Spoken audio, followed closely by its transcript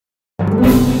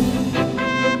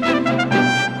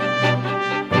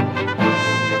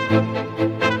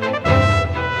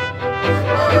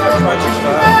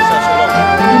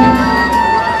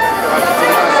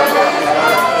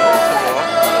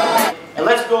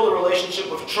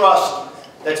relationship of trust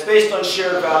that's based on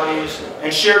shared values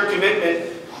and shared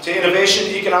commitment to innovation,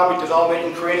 economic development,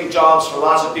 and creating jobs for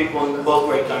lots of people in both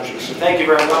great countries. So thank you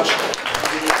very much.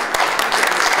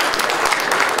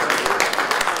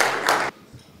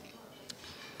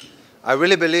 I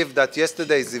really believe that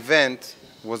yesterday's event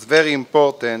was very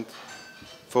important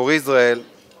for Israel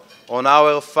on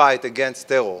our fight against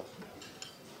terror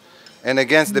and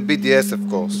against the BDS, of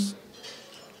course.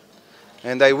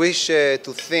 And I wish to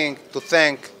thank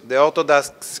the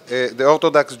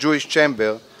Orthodox Jewish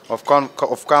Chamber of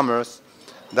Commerce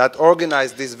that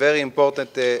organized this very important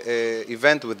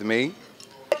event with me.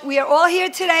 We are all here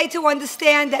today to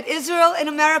understand that Israel and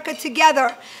America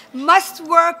together must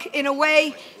work in a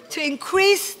way to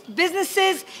increase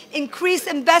businesses, increase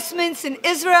investments in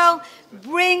Israel,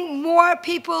 bring more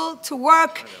people to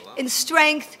work in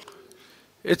strength.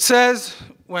 It says,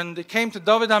 when they came to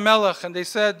David HaMelech and they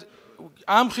said,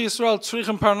 Amchi Yisrael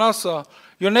tzrichem parnasa,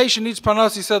 your nation needs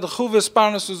parnasa, he said, Chuvis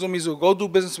parnasu zumizu, go do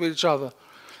business with each other.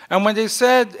 And when they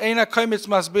said, Eina kaimitz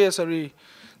masbias ari,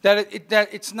 that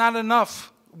it's not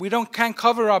enough, we can't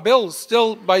cover our bills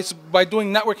still by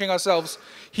doing networking ourselves,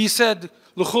 he said,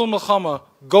 L'chul melchama,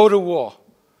 go to war.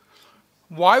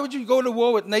 Why would you go to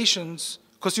war with nations?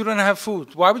 Because you don't have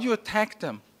food. Why would you attack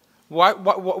them?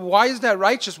 Why is that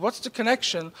righteous? What's the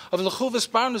connection of l'chul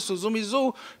v'sparnasu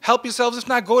zumizu? Help yourselves, if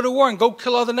not go to war and go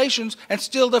kill other nations and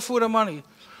steal their food and money.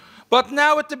 But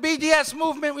now with the BDS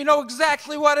movement, we know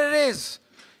exactly what it is.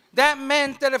 That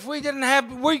meant that if we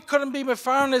couldn't be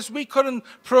mefarnes, we couldn't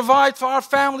provide for our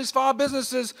families, for our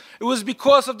businesses. It was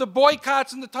because of the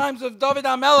boycotts in the times of David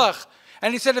HaMelech.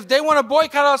 And he said, if they want to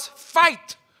boycott us,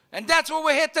 fight. And that's what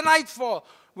we're here tonight for.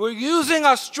 We're using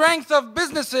our strength of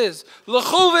businesses.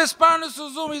 How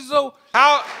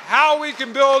we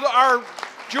can build our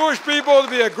Jewish people to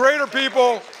be a greater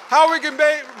people. How we can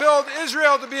build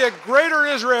Israel to be a greater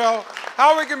Israel.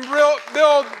 How we can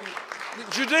build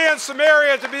Judea and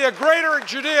Samaria to be a greater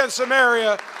Judea and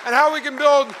Samaria. And how we can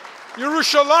build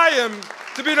Yerushalayim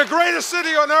to be the greatest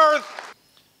city on earth.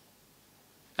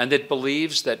 And it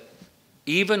believes that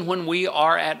even when we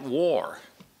are at war,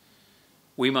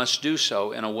 we must do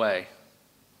so in a way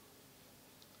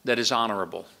that is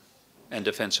honorable and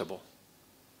defensible.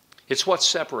 It's what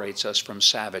separates us from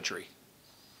savagery.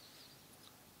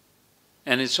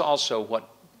 And it's also what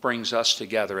brings us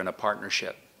together in a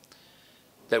partnership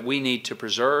that we need to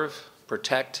preserve,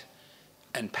 protect,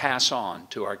 and pass on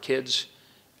to our kids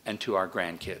and to our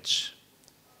grandkids.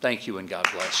 Thank you and God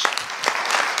bless.